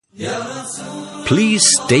Please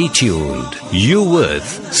stay tuned. You with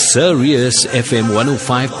Sirius FM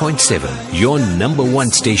 105.7, your number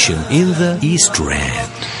one station in the East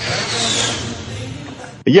Rand.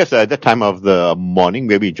 Yes, at that time of the morning,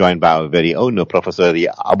 we'll be joined by our very own Professor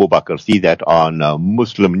Abu Bakr Seedat on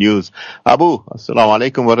Muslim News. Abu, assalamu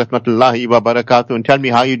alaikum wa rahmatullahi wa barakatuh. And tell me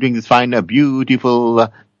how you're doing this fine,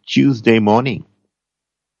 beautiful Tuesday morning.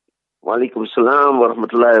 Wa alaikum salam wa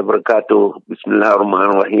rahmatullahi wa barakatuh. Bismillah ar-Rahman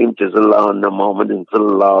ar-Rahim. Jazallahu anna Muhammadin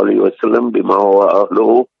sallallahu alayhi wa sallam bima huwa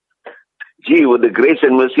ahluhu. Gee, with the grace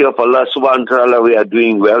and mercy of Allah subhanahu wa ta'ala, we are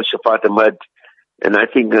doing well, Shafat Ahmad. And I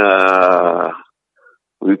think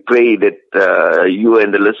we pray that you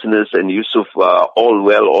and the listeners and Yusuf are all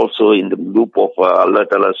well, also in the loop of Allah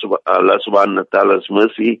subhanahu wa ta'ala's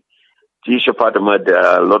mercy. Gee, Shafat Ahmad,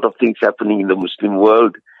 a lot of things happening in the Muslim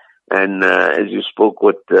world. And as you spoke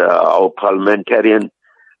with our parliamentarian,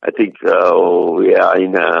 I think we are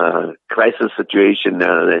in a crisis situation,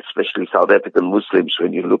 especially South African Muslims.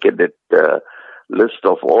 When you look at that list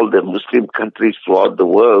of all the Muslim countries throughout the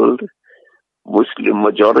world, Muslim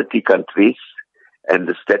majority countries, and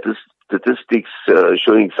the statistics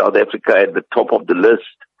showing South Africa at the top of the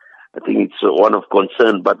list, I think it's one of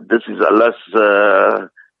concern. But this is Allah's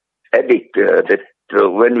edict that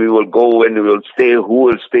when we will go, when we will stay,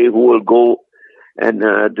 who will go, and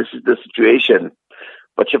this is the situation.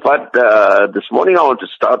 But Shafat, this morning I want to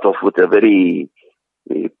start off with a very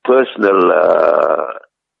personal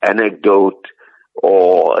anecdote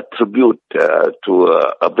or a tribute to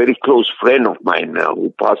a very close friend of mine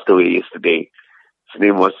who passed away yesterday. His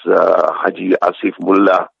name was Haji Asif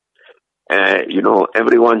Mullah.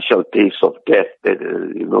 Everyone shall taste of death.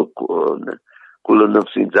 Kullu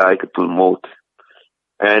nafsin za'iqatul maut.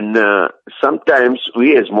 And sometimes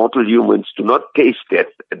we as mortal humans do not taste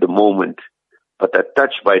death at the moment, but are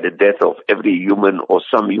touched by the death of every human or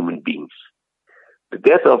some human beings. The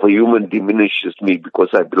death of a human diminishes me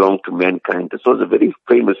because I belong to mankind. This was a very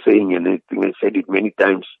famous saying, and I think I said it many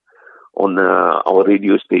times on our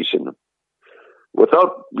radio station.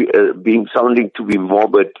 Without sounding to be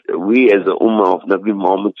morbid, we as the Ummah of Nabi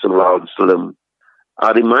Muhammad sallallahu alaihi wasallam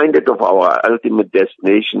are reminded of our ultimate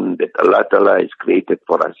destination that Allah Ta'ala has created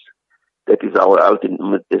for us. That is our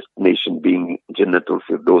ultimate destination being Jannatul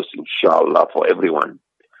Firdaus, inshallah, for everyone.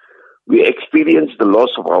 We experience the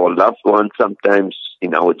loss of our loved ones sometimes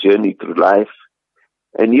in our journey through life.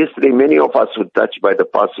 And yesterday, many of us were touched by the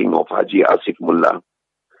passing of Haji Asif Mullah.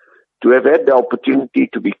 To have had the opportunity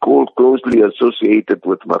to be closely associated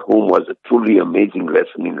with Marhum was a truly amazing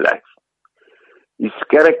lesson in life. His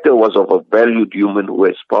character was of a valued human who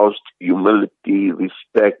espoused humility,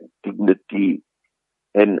 respect, dignity,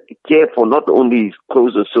 and care for not only his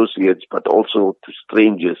close associates, but also to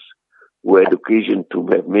strangers who had occasion to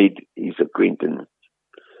have made his acquaintance.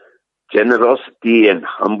 Generosity and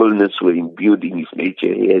humbleness were imbued in his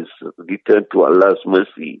nature. He has returned to Allah's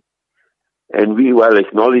mercy. And we, while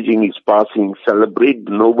acknowledging his passing, celebrate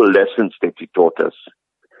the noble lessons that he taught us.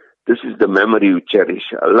 This is the memory we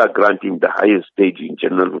cherish. Allah grant him the highest stage in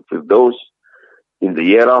Jannatul Firdaus in the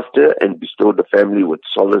year after and bestow the family with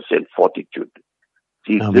solace and fortitude.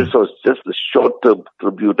 See, this was just a short-term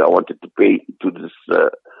tribute I wanted to pay to this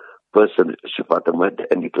person, Shafat Ahmad,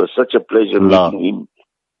 and it was such a pleasure meeting him.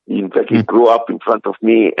 In fact, he grew up in front of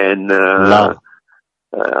me, and Allah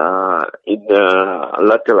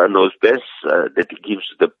Ta'ala knows best that he gives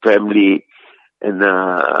the family and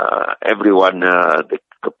everyone the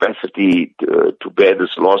capacity to bear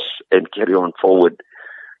this loss and carry on forward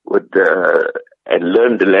with and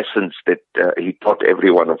learn the lessons that he taught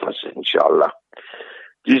every one of us, inshallah.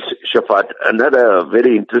 This, Shafat, another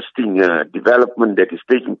very interesting development that is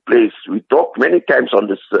taking place. We talked many times on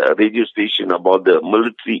this radio station about the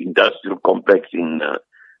military-industrial complex in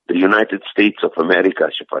the United States of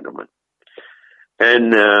America, Shafat Ahmad.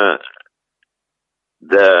 And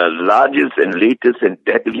the largest and latest and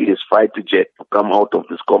deadliest fighter jet to come out of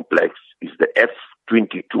this complex is the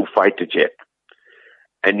F-22 fighter jet.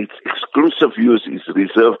 And its exclusive use is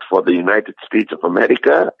reserved for the United States of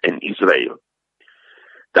America and Israel.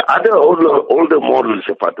 The other older model,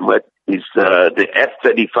 Shafat Ahmad, is the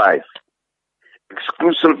F-35,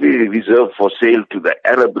 exclusively reserved for sale to the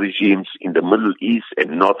Arab regimes in the Middle East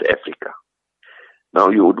and North Africa. Now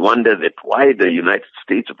you would wonder that why the United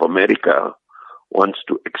States of America wants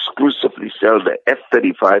to exclusively sell the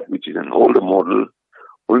F-35, which is an older model,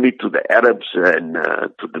 only to the Arabs and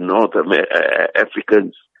to the North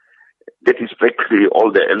Africans. That is practically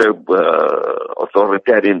all the Arab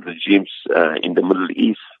authoritarian regimes in the Middle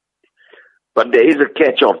East. But there is a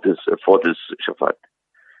catch for this, Shafat.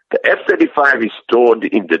 The F-35 is stored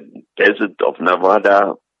in the desert of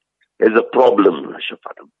Nevada has a problem,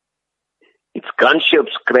 Shafatam. Its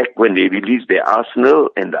gunships crack when they release their arsenal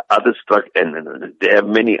and they have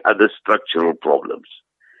many other structural problems.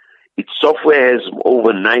 Its software has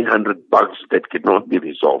over 900 bugs that cannot be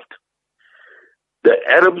resolved. The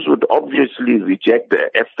Arabs would obviously reject the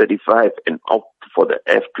F-35 and opt for the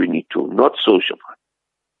F-22, not so, Shafatam.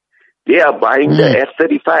 They are buying the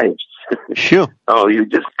F-35s. Sure. Oh, you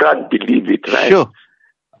just can't believe it, right? Sure.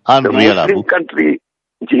 Unreal, the Muslim Abu. country.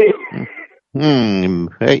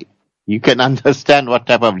 Hey, you can understand what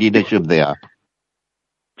type of leadership they are.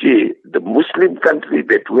 The Muslim country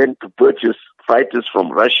that went to purchase fighters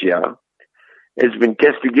from Russia has been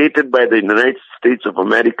castigated by the United States of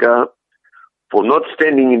America for not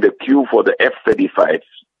standing in the queue for the F-35s.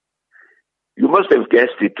 You must have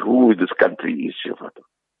guessed it who this country is, Shafatam.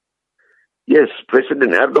 Yes,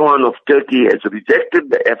 President Erdogan of Turkey has rejected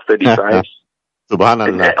the F-35s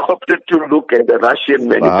and opted to look at the Russian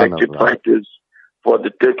manufactured fighters for the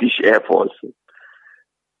Turkish Air Force.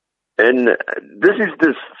 And this is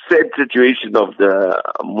the sad situation of the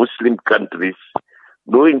Muslim countries,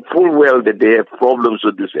 knowing full well that they have problems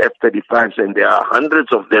with this F-35s, and there are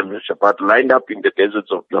hundreds of them, Shapat, lined up in the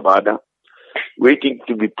deserts of Nevada, waiting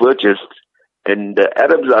to be purchased. And the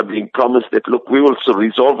Arabs are being promised that, look, we will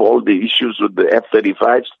resolve all the issues with the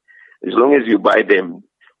F-35s as long as you buy them.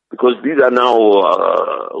 Because these are now,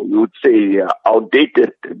 we would say,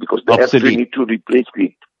 outdated, because the F-22 replaced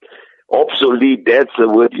it. Obsolete, that's the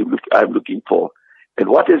word I'm looking for. And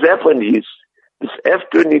what has happened is, this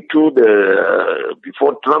F-22,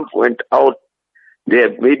 before Trump went out, they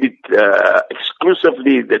have made it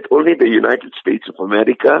exclusively that only the United States of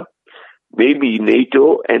America, maybe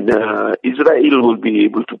NATO, and Israel will be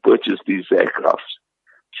able to purchase these aircrafts,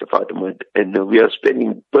 Shafat Ahmad. And we are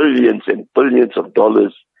spending billions and billions of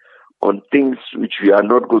dollars on things which we are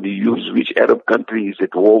not going to use, which Arab country is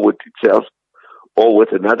at war with itself or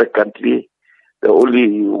with another country. The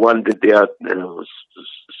only one that they are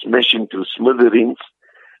smashing to smithereens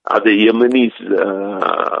are the Yemenis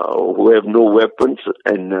who have no weapons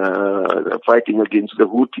and fighting against the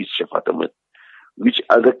Houthis, Shafat Ahmad. Which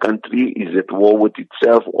other country is at war with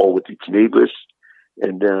itself or with its neighbors?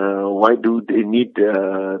 And why do they need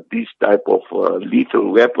these type of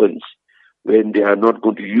lethal weapons when they are not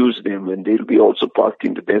going to use them, and they'll be also parked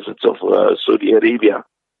in the deserts of Saudi Arabia?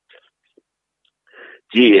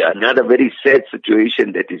 Another very sad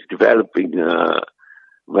situation that is developing,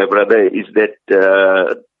 my brother, is that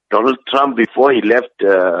Donald Trump, before he left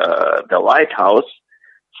the White House,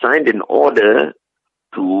 signed an order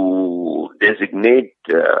to designate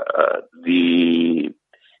the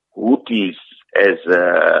Houthis as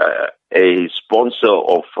a sponsor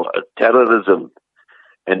of terrorism.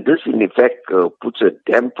 And this, in effect, puts a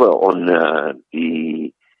damper on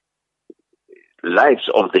the lives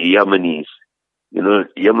of the Yemenis. You know,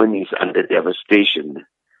 Yemenis under devastation.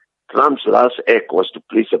 Trump's last act was to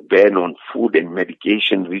place a ban on food and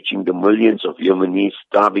medication reaching the millions of Yemenis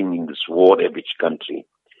starving in this war-ravaged country.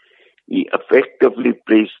 He effectively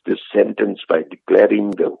placed this sentence by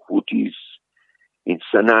declaring the Houthis in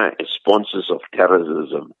Sana'a as sponsors of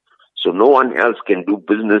terrorism. So no one else can do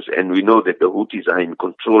business, and we know that the Houthis are in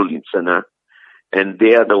control in Sana'a, and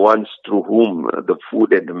they are the ones through whom the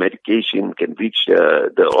food and the medication can reach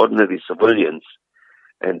the ordinary civilians.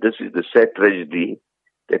 And this is the sad tragedy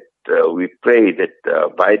that we pray that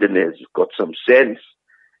Biden has got some sense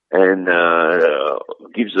and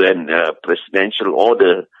gives a presidential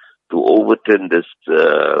order to overturn this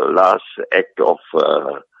last act of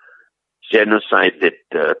genocide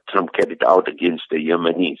that Trump carried out against the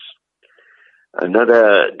Yemenis.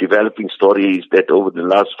 Another developing story is that over the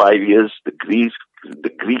last 5 years, the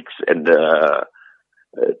Greeks and the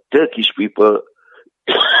Turkish people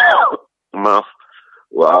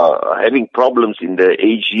were having problems in the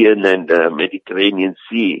Aegean and the Mediterranean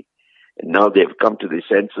Sea. And now they've come to their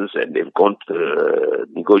senses and they've gone to the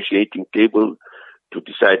negotiating table to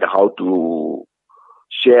decide how to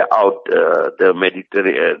share out the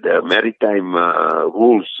maritime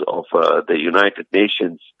rules of the United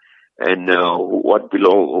Nations and what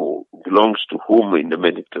belongs to whom in the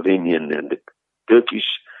Mediterranean. And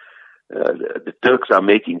the Turks are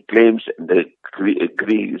making claims, and the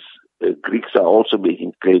Greeks are also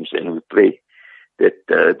making claims, and we pray that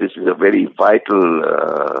this is a very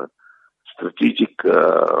vital strategic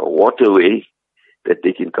waterway, that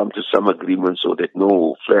they can come to some agreement so that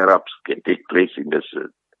no flare-ups can take place in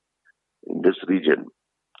this region.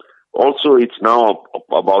 Also, it's now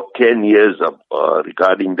about 10 years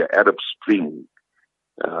regarding the Arab Spring.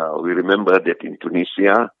 We remember that in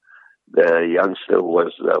Tunisia, the youngster who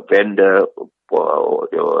was a vendor,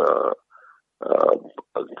 they were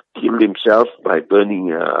killed killed himself by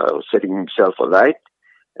setting himself alight.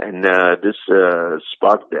 And this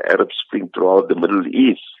sparked the Arab Spring throughout the Middle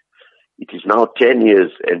East. It is now 10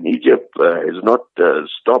 years, and Egypt has not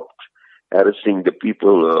stopped harassing the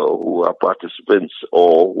people who are participants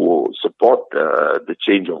or who support the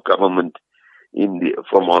change of government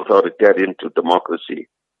from authoritarian to democracy.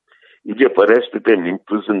 Egypt arrested and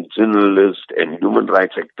imprisoned journalists and human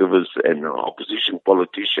rights activists and opposition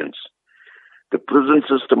politicians. The prison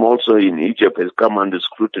system also in Egypt has come under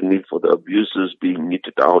scrutiny for the abuses being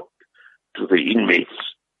meted out to the inmates.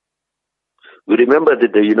 We remember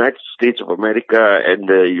that the United States of America and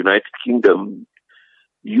the United Kingdom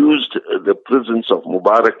used the prisons of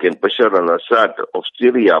Mubarak and Bashar al-Assad of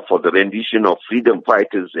Syria for the rendition of freedom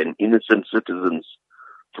fighters and innocent citizens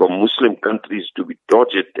from Muslim countries to be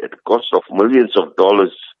tortured at the cost of millions of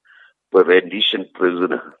dollars per rendition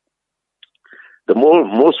prisoner. The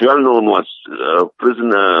most well-known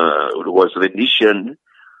rendition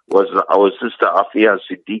was our sister Afia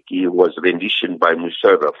Siddiqui, who was renditioned by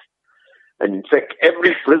Musharraf. And in fact,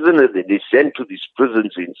 every prisoner that they sent to these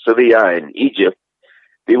prisons in Syria and Egypt,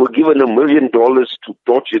 they were given $1 million to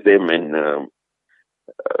torture them and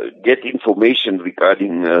get information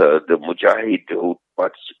regarding the Mujahid who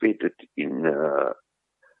participated in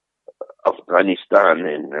Afghanistan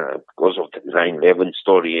and because of the 9/11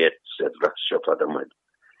 story, etc. Shafat Ahmad.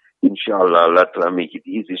 Inshallah, Allah Ta'ala make it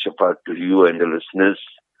easy, Shafat, to you and the listeners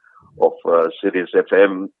of Sirius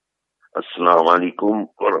FM. Assalamu alaikum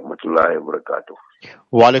wa rahmatullahi wa barakatuh.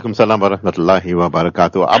 Wa alaikum salam wa rahmatullahi wa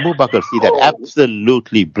barakatuh. Abu Bakr Seedat,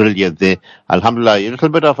 absolutely brilliant there. Alhamdulillah, a little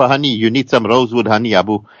bit of a honey. You need some rosewood honey,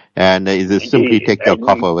 Abu, and it simply take your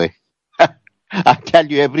cough away. I tell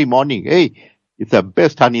you every morning, hey, it's the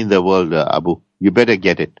best honey in the world, Abu. You better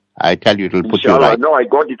get it. I tell you, it'll put you right. No, I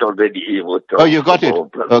got it already. Oh, you got it?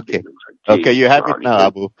 Okay. Okay, you have it now,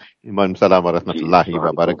 Abu. Imam salam wa rahmatullahi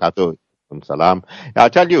wa barakatuh. Salam. I'll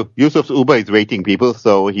tell you, Yusuf's Uber is waiting, people,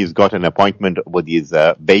 so he's got an appointment with his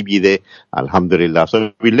baby there. Alhamdulillah.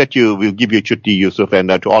 So we'll give you chutti, Yusuf, and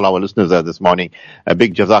to all our listeners this morning, a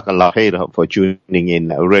big jazakallah khair for tuning in.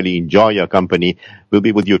 Really enjoy your company. We'll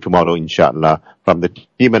be with you tomorrow, inshallah. From the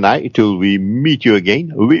team and I, till we meet you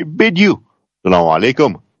again, we bid you. Assalamu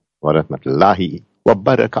alaikum wa rahmatullahi wa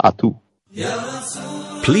barakatuh.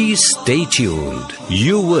 Please stay tuned.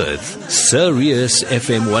 You're with Sirius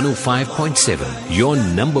FM 105.7, your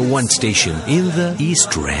number one station in the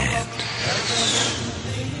East Rand.